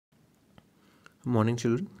Morning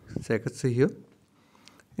children, Kpsk here.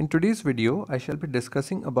 In today's video, I shall be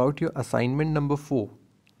discussing about your assignment number 4,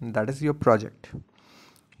 and that is your project.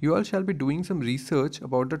 You all shall be doing some research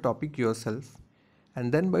about the topic yourself,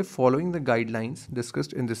 and then by following the guidelines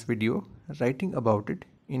discussed in this video, writing about it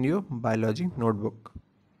in your biology notebook.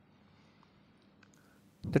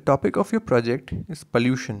 The topic of your project is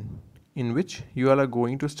pollution, in which you all are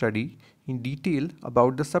going to study in detail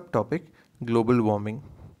about the subtopic global warming.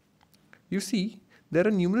 You see, there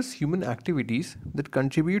are numerous human activities that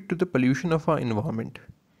contribute to the pollution of our environment,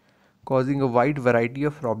 causing a wide variety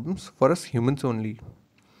of problems for us humans only.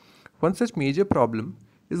 One such major problem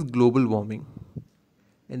is global warming.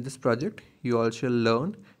 In this project, you all shall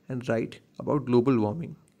learn and write about global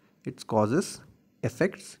warming, its causes,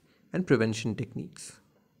 effects, and prevention techniques.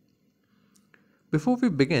 Before we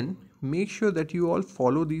begin, make sure that you all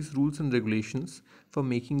follow these rules and regulations for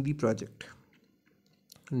making the project.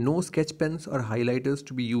 No sketch pens or highlighters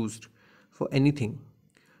to be used for anything.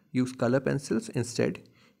 Use color pencils instead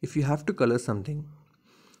if you have to color something.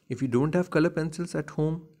 If you don't have color pencils at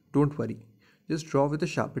home, don't worry. Just draw with a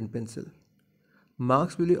sharpened pencil.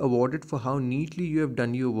 Marks will be awarded for how neatly you have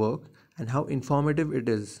done your work and how informative it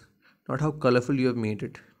is, not how colorful you have made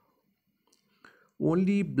it.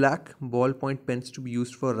 Only black ballpoint pens to be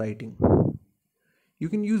used for writing. You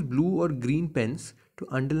can use blue or green pens to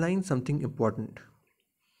underline something important.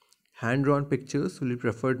 Hand-drawn pictures will be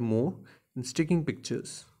preferred more than sticking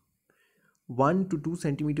pictures. 1 to 2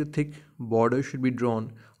 centimeter thick border should be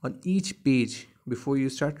drawn on each page before you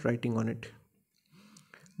start writing on it.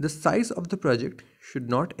 The size of the project should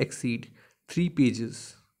not exceed 3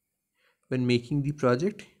 pages. When making the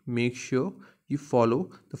project, make sure you follow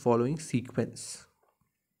the following sequence.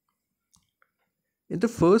 In the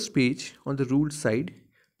first page on the ruled side,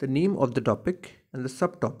 the name of the topic and the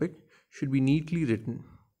subtopic should be neatly written.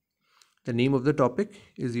 The name of the topic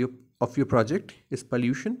of your project is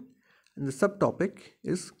pollution and the subtopic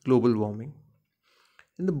is global warming.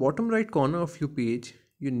 In the bottom right corner of your page,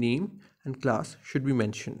 your name and class should be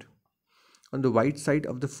mentioned. On the right side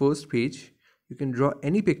of the first page, you can draw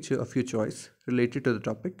any picture of your choice related to the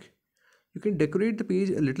topic. You can decorate the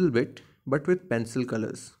page a little bit, but with pencil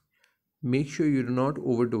colors. Make sure you do not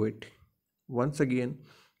overdo it. Once again,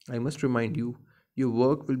 I must remind you, your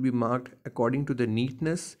work will be marked according to the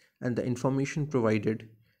neatness and the information provided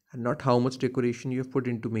and not how much decoration you have put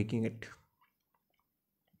into making it.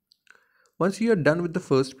 Once you are done with the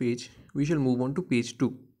first page, we shall move on to page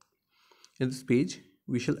 2. In this page,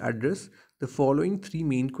 we shall address the following 3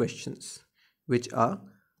 main questions, which are: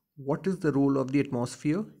 what is the role of the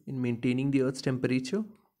atmosphere in maintaining the Earth's temperature?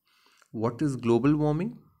 What is global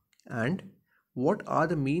warming? And what are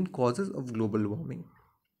the main causes of global warming?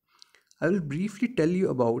 I will briefly tell you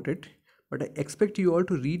about it, but I expect you all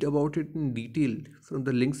to read about it in detail from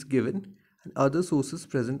the links given and other sources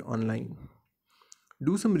present online.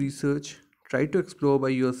 Do some research, try to explore by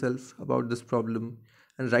yourself about this problem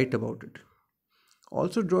and write about it.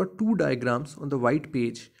 Also draw 2 diagrams on the white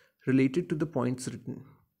page related to the points written.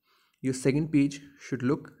 Your second page should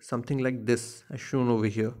look something like this as shown over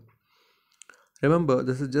here. Remember,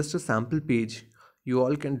 this is just a sample page. You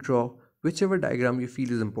all can draw whichever diagram you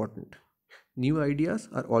feel is important. New ideas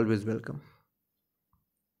are always welcome.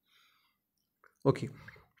 Okay,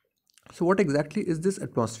 so what exactly is this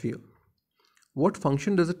atmosphere? What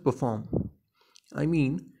function does it perform? I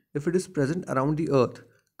mean, if it is present around the Earth,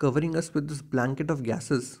 covering us with this blanket of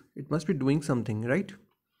gases, it must be doing something, right?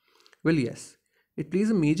 Well, yes, it plays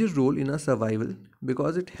a major role in our survival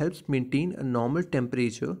because it helps maintain a normal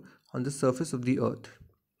temperature on the surface of the Earth.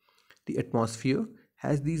 The atmosphere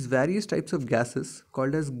has these various types of gases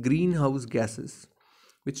called as greenhouse gases,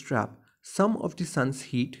 which trap some of the sun's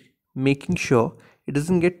heat, making sure it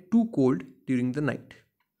doesn't get too cold during the night.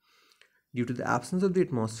 Due to the absence of the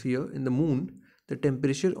atmosphere in the moon, the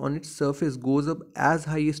temperature on its surface goes up as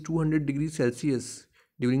high as 200 degrees Celsius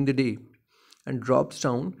during the day and drops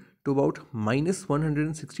down to about minus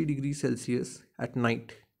 160 degrees Celsius at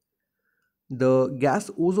night. The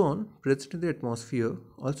gas ozone present in the atmosphere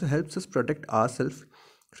also helps us protect ourselves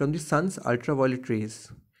from the sun's ultraviolet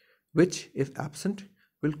rays, which, if absent,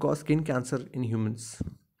 will cause skin cancer in humans.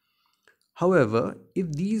 However,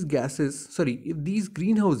 if these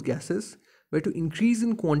greenhouse gases were to increase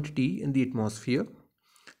in quantity in the atmosphere,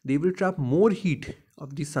 they will trap more heat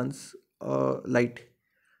of the sun's light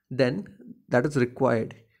than that is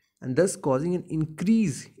required, and thus causing an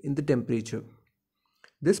increase in the temperature.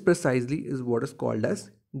 This precisely is what is called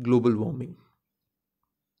as global warming.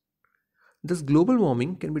 Thus, global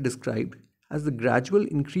warming can be described as the gradual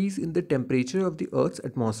increase in the temperature of the Earth's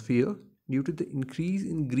atmosphere due to the increase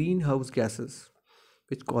in greenhouse gases.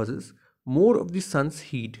 which causes more of the sun's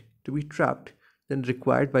heat to be trapped than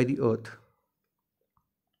required by the earth.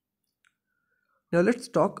 Now let's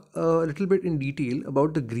talk a little bit in detail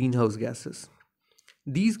about the greenhouse gases.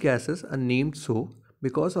 These gases are named so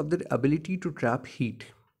because of their ability to trap heat.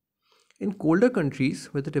 In colder countries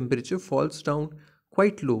where the temperature falls down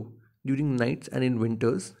quite low during nights and in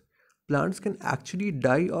winters, plants can actually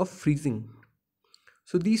die of freezing.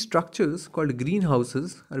 So these structures called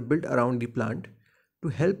greenhouses are built around the plant to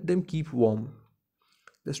help them keep warm.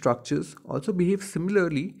 The structures also behave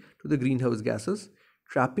similarly to the greenhouse gases,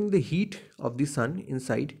 trapping the heat of the sun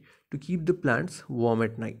inside to keep the plants warm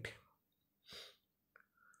at night.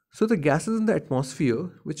 So the gases in the atmosphere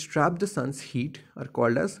which trap the sun's heat are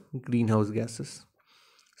called as greenhouse gases.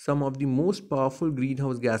 Some of the most powerful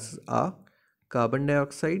greenhouse gases are carbon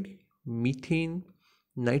dioxide, methane,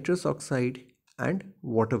 nitrous oxide, and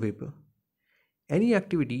water vapor. Any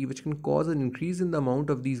activity which can cause an increase in the amount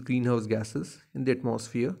of these greenhouse gases in the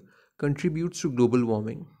atmosphere contributes to global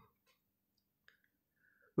warming.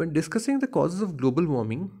 When discussing the causes of global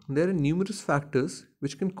warming, there are numerous factors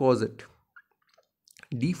which can cause it.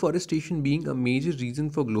 Deforestation being a major reason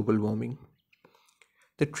for global warming.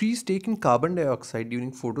 The trees take in carbon dioxide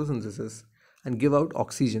during photosynthesis and give out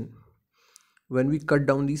oxygen. When we cut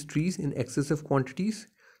down these trees in excessive quantities,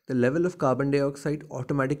 the level of carbon dioxide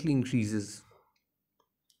automatically increases.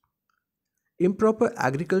 Improper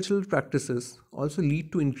agricultural practices also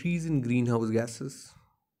lead to increase in greenhouse gases.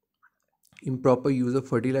 Improper use of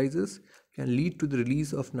fertilizers can lead to the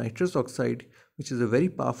release of nitrous oxide, which is a very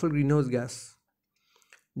powerful greenhouse gas.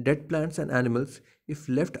 Dead plants and animals, if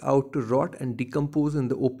left out to rot and decompose in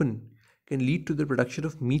the open, can lead to the production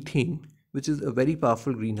of methane, which is a very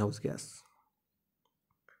powerful greenhouse gas.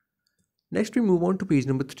 Next, we move on to page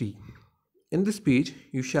number 3. In this page,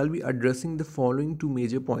 you shall be addressing the following two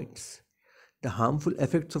major points: the harmful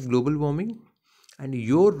effects of global warming and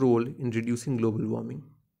your role in reducing global warming.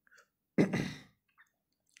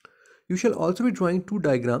 You shall also be drawing two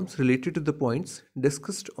diagrams related to the points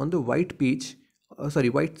discussed on the white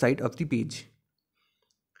side of the page.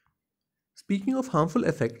 Speaking of harmful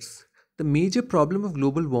effects, the major problem of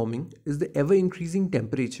global warming is the ever-increasing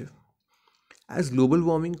temperature. As global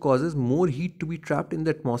warming causes more heat to be trapped in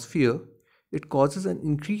the atmosphere, it causes an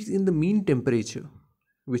increase in the mean temperature,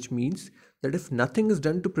 which means that if nothing is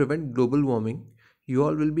done to prevent global warming, you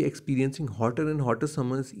all will be experiencing hotter and hotter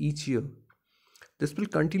summers each year. This will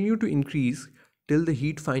continue to increase till the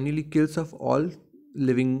heat finally kills off all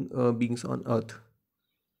living beings on Earth.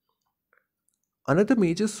 Another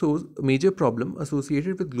major problem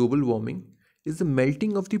associated with global warming is the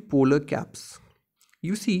melting of the polar caps.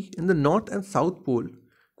 You see, in the North and South Pole,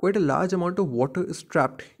 quite a large amount of water is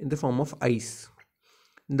trapped in the form of ice.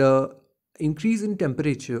 The increase in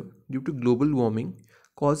temperature due to global warming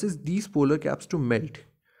causes these polar caps to melt,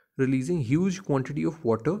 releasing huge quantity of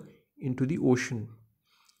water into the ocean.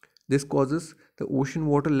 This causes the ocean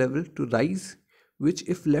water level to rise, which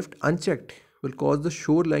if left unchecked will cause the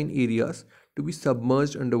shoreline areas to be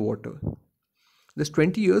submerged underwater. Thus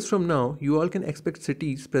 20 years from now, you all can expect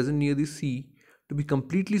cities present near the sea to be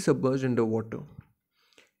completely submerged underwater.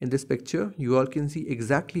 In this picture, you all can see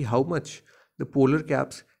exactly how much the polar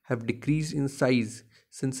caps have decreased in size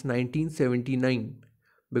since 1979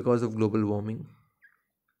 because of global warming.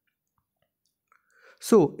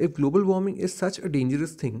 So, if global warming is such a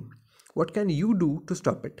dangerous thing, what can you do to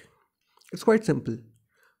stop it? It's quite simple.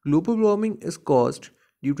 Global warming is caused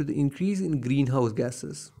due to the increase in greenhouse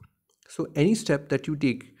gases. So, any step that you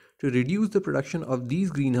take to reduce the production of these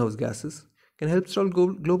greenhouse gases can help stop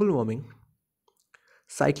global warming.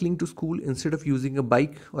 Cycling to school instead of using a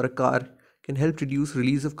bike or a car can help reduce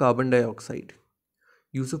release of carbon dioxide.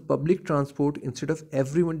 Use of public transport instead of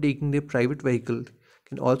everyone taking their private vehicle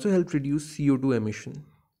can also help reduce CO2 emission.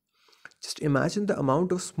 Just imagine the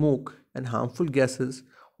amount of smoke and harmful gases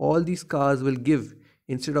all these cars will give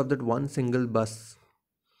instead of that one single bus.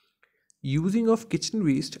 Using of kitchen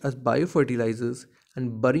waste as biofertilizers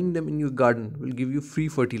and burying them in your garden will give you free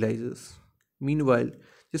fertilizers. Meanwhile,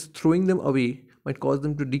 just throwing them away might cause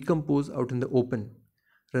them to decompose out in the open,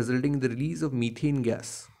 resulting in the release of methane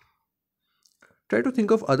gas. Try to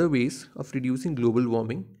think of other ways of reducing global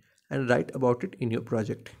warming and write about it in your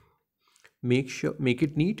project. Make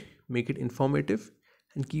it neat, make it informative,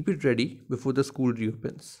 and keep it ready before the school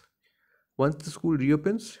reopens. Once the school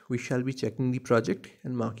reopens, we shall be checking the project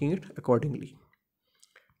and marking it accordingly.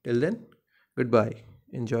 Till then, goodbye.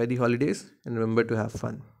 Enjoy the holidays and remember to have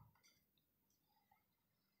fun.